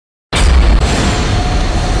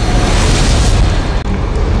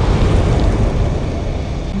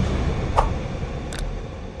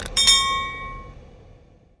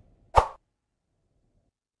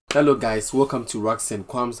Hello guys, welcome to Rocks and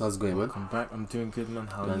Quams. How's it going, man? Welcome back. I'm doing good, man.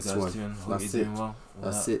 How are you guys doing? Hope That's you're it. doing well.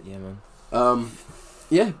 That's it. Yeah, man.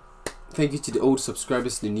 Yeah. Thank you to the old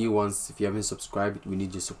subscribers, the new ones. If you haven't subscribed, we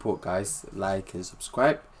need your support, guys. Like and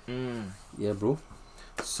subscribe. Yeah, bro.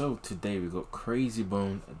 So today we got Krayzie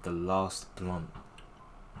Bone, the last blunt.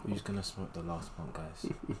 Who's gonna smoke the last blunt,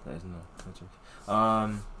 guys? Let us know.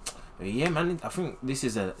 Yeah, man. I think this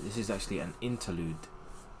is actually an interlude,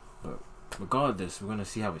 but regardless, we're gonna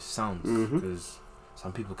see how it sounds because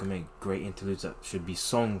some people can make great interludes that should be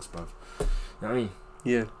songs, bro. You know what I mean?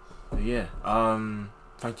 Yeah. But yeah.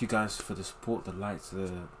 Thank you guys for the support, the likes,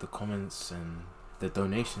 the comments, and the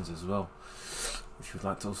donations as well. If you'd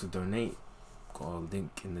like to also donate, got a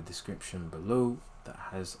link in the description below that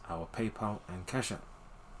has our PayPal and Cash App.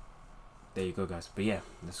 There you go, guys. But yeah,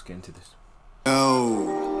 let's get into this.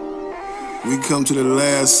 Oh, we come to the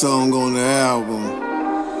last song on the album,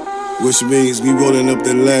 which means we rolling up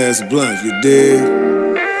the last blunt, you dig?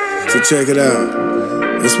 So check it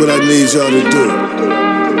out. That's what I need y'all to do.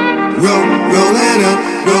 Roll that up,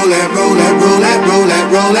 roll that, roll that, roll that, roll that,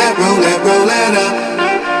 roll that, roll that, roll that up.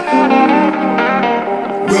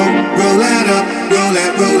 Roll that up, roll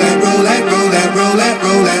that, roll that, roll that, roll that, roll that,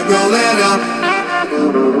 roll that, roll that up.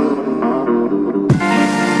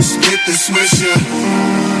 Split the swisher,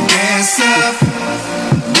 gas up,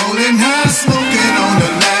 rolling high, smoking on the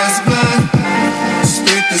last blunt.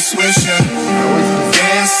 Split the swisher,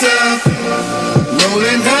 gas up,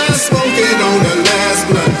 rolling high, smoking on the last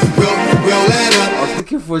blunt. Roll that up. I was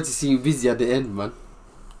looking forward to seeing you busy at the end, man.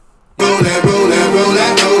 Roll that, roll that, roll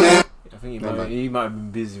that, roll that. I think he might have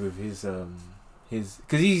been busy with his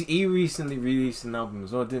because he recently released an album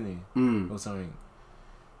as well, didn't he? Or something.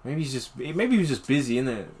 Maybe he was just busy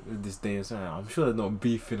innit with this day or something. I'm sure they're not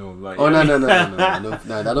beefing or like. Oh no! I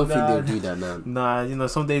don't think they'll do that now. Nah, you know,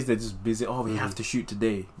 some days they're just busy. Oh, we have to shoot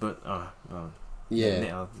today, but yeah, you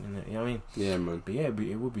know what I mean? Yeah, man. But yeah,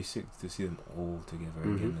 it would be sick to see them all together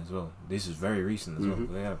again as well. This is very recent as well.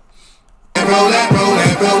 But yeah. Roll that, roll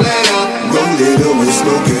that, roll that up. Roll it up, we're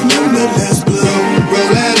smoking on the last blunt. Roll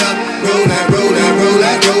that up, roll that, roll that, roll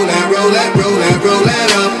that, roll that, roll that, roll that, roll that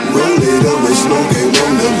up. Roll it up, we're smoking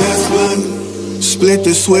on the last blunt. Split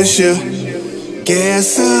the swisher,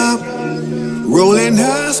 gas up, rolling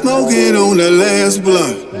high, smoking on the last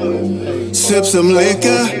blunt. Sip some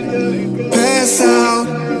liquor, pass out,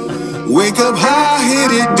 wake up high,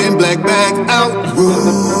 hit it, then black back out.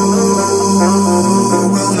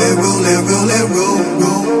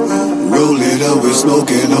 Roll it up, we're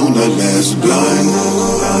smoking on the last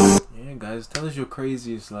blunt. Yeah, guys, tell us your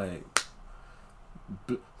craziest like.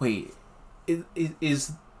 Wait,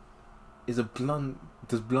 is a blunt?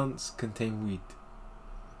 Does blunts contain weed?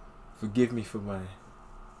 Forgive me for my.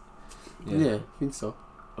 Yeah, I think so.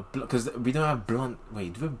 Because we don't have blunt.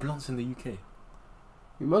 Wait, do we have blunts in the UK?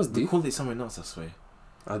 We must do. We call it something else, I swear.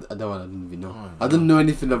 I don't even know. Oh, I don't know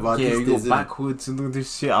anything about this. Yeah, we go backwards and all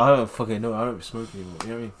this shit. I don't fucking know. I don't smoke anymore. You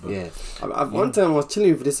know what I mean? But, One time I was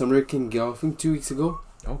chilling with this American girl. I think 2 weeks ago.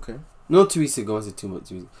 Okay. No, 2 weeks ago. I said 2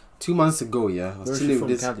 months. 2 months ago. Yeah, I was chilling with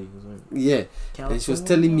this. Cali, yeah, California? and she was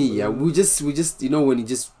telling me, yeah, we just, you know, when you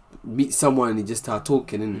just meet someone and you just start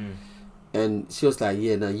talking, and she was like,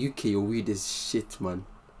 yeah, now UK your weed is shit, man.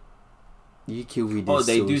 UK weed is Oh,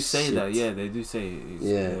 they so do say shit. that. Yeah, they do say.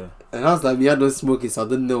 Yeah. And I was like, I don't smoke it, so I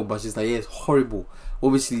don't know. But she's like, yeah, it's horrible.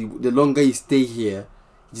 Obviously, the longer you stay here,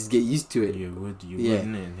 you just get used to it. You would, innit?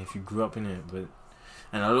 And if you grew up in it,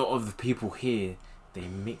 and a lot of the people here, they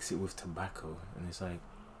mix it with tobacco, and it's like,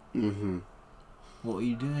 what are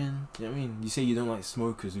you doing? You know what I mean? You say you don't like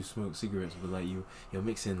smokers who smoke cigarettes, but like you're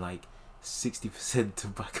mixing like 60%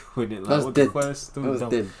 tobacco in it. Like, That's what dead. the fuck? That's still That was dumb.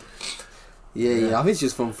 dead. Yeah. I think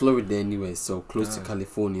she's from Florida anyway, so close to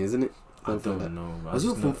California, isn't it? I don't know. Was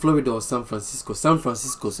it from Florida or San Francisco? San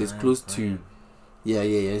Francisco, so it's close to. Yeah.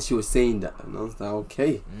 And she was saying that, and I was like,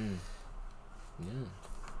 okay. Yeah.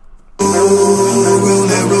 Roll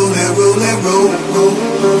that, roll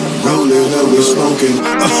it up, we're smoking.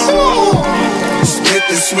 Split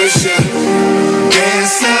the swisher,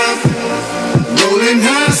 gas up, rolling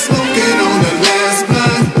high, smoking on the last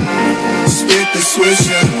blunt. Split the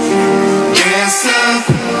swisher, gas up,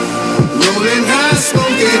 rolling high,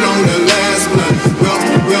 smoking on the last blunt.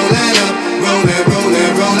 Roll that up, roll that, roll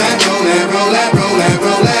that, roll that, roll that, roll that, roll that,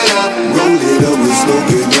 roll that up. Roll it up, we're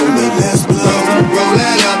smoking on the last blunt. Roll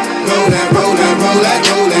that up, roll that, roll that, roll that,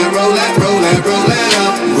 roll that, roll that, roll that, roll that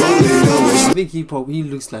up. Roll it up, we're I think he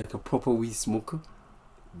looks like a proper weed smoker.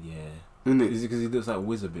 Yeah. Isn't it? Is it because he looks like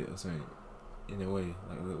Wiz a bit or something? In a way,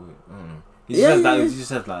 like a little bit. I don't know. He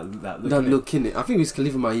just has that look. That look in it. I think Wiz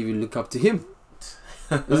Khalifa might even look up to him.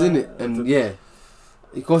 Isn't it? And yeah.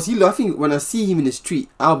 Because I think when I see him in the street,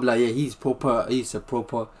 I'll be like, yeah, he's a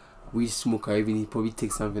proper weed smoker. Even he probably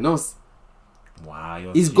takes something else.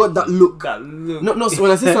 Wow, he's got that look. No. So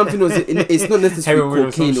when I say something else, it's not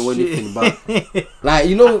necessarily cocaine or anything, but like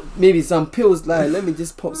maybe some pills. Like, let me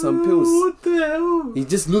just pop some pills. What the hell? He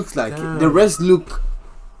just looks like it. The rest look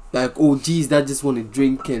like OGs that just want to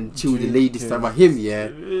drink and chill with the ladies. Stuff. But him, yeah.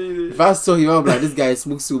 If I saw him, I'd be like, this guy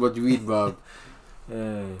smokes so much weed, bro.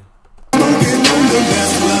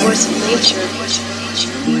 Force of nature.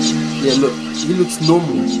 Yeah, look, he looks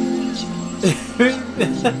normal. You know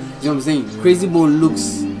what I'm saying? Krayzie Bone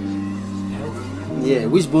looks. Yeah,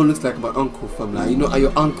 which bone looks like my uncle from like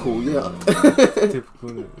your uncle, yeah.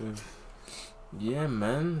 Typical. Yeah,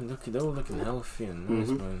 man. Look, they were looking healthy and nice,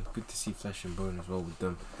 man. Good to see Flesh and Bone as well with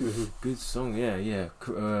them. Good song, yeah.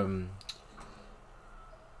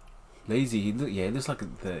 Lazy, he looks like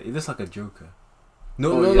a Joker.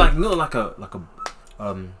 No, like a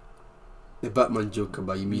the Batman Joker,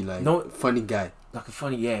 but you mean like funny guy? Like a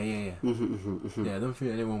funny, yeah. Yeah, I don't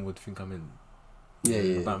think anyone would think I'm in.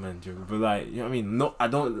 Yeah. Batman joke, but like, you know what I mean? No, I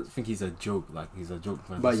don't think he's a joke. Like, he's a joke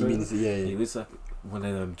man. But you mean, yeah. He looks like one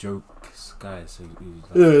of them jokes guys. So he's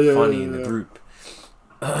like funny in the group.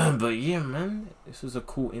 But yeah, man, this was a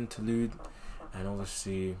cool interlude, and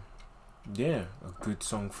obviously, yeah, a good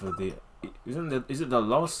song for the. Is it the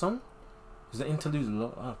last song? Is the interlude the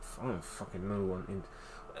last? I don't fucking know one.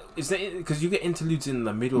 Is that because you get interludes in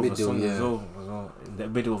the middle of a song as well, in the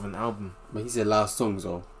middle of an album? But he said last song,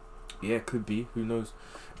 so. Yeah, could be. Who knows?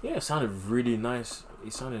 Yeah, it sounded really nice.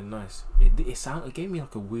 It sounded nice. It gave me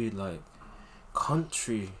like a weird like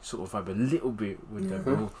country sort of vibe, a little bit with that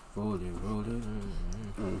rolling,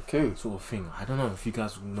 okay, sort of thing. I don't know if you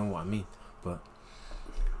guys know what I mean, but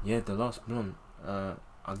yeah, The Last Blonde.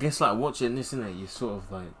 I guess like watching this, innit, you sort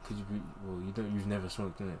of like, you've never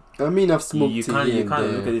smoked, innit? I mean, I've smoked. You kind of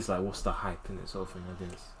look at this like, what's the hype in it, sort of thing. I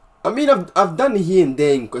guess. I mean, I've done it here and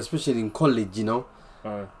there, especially in college,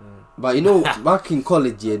 But back in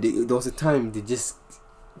college, yeah, there was a time they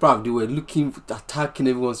were attacking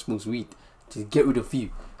everyone who smokes weed to get rid of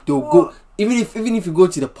you. They'll go even if you go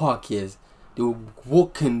to the park, yes, they will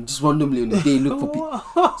walk and just randomly on the day look for people.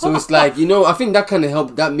 So it's like, I think that kind of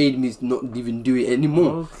helped. That made me not even do it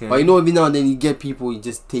anymore. Okay. But every now and then you get people, you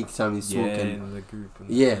just take some and smoke in the group.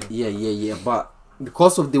 Yeah. But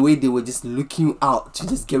because of the way they were just looking out to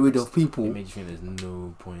just get rid of people, it made you think there's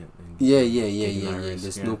no point. Yeah.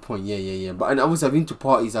 There's no point. Yeah. But I was having to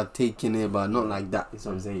parties, I'd taken it, but not like that. That's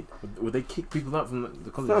what I'm saying. Would they kick people out from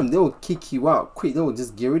the college? Fam, they will kick you out quick. They will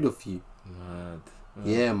just get rid of you. Mad.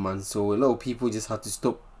 Yeah, man. So a lot of people just had to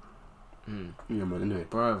stop. Yeah, man. Anyway,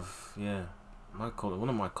 bruv. Yeah, one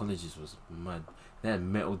of my colleges was mad. They had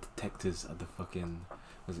metal detectors at the fucking.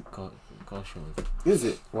 Was it car show? Is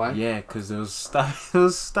it? Why? Yeah, because there was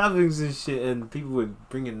stabbings and shit, and people were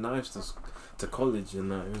bringing knives to college,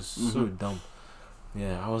 and that it was so dumb.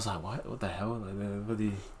 Yeah, I was like, what the hell? Like,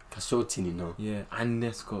 everybody. Kashotin, Yeah, and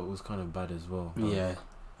Nescott was kind of bad as well. Yeah,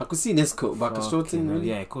 I could see Nescott, but Kashotin. Really?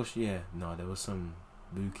 Yeah, of course. Yeah, no, there was some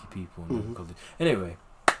lukey people in college. Anyway,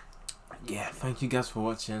 yeah, thank you guys for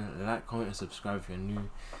watching. Like, comment, and subscribe if you're new.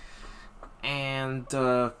 And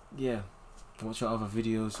yeah. Watch our other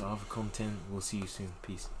videos, our other content. We'll see you soon.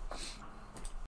 Peace.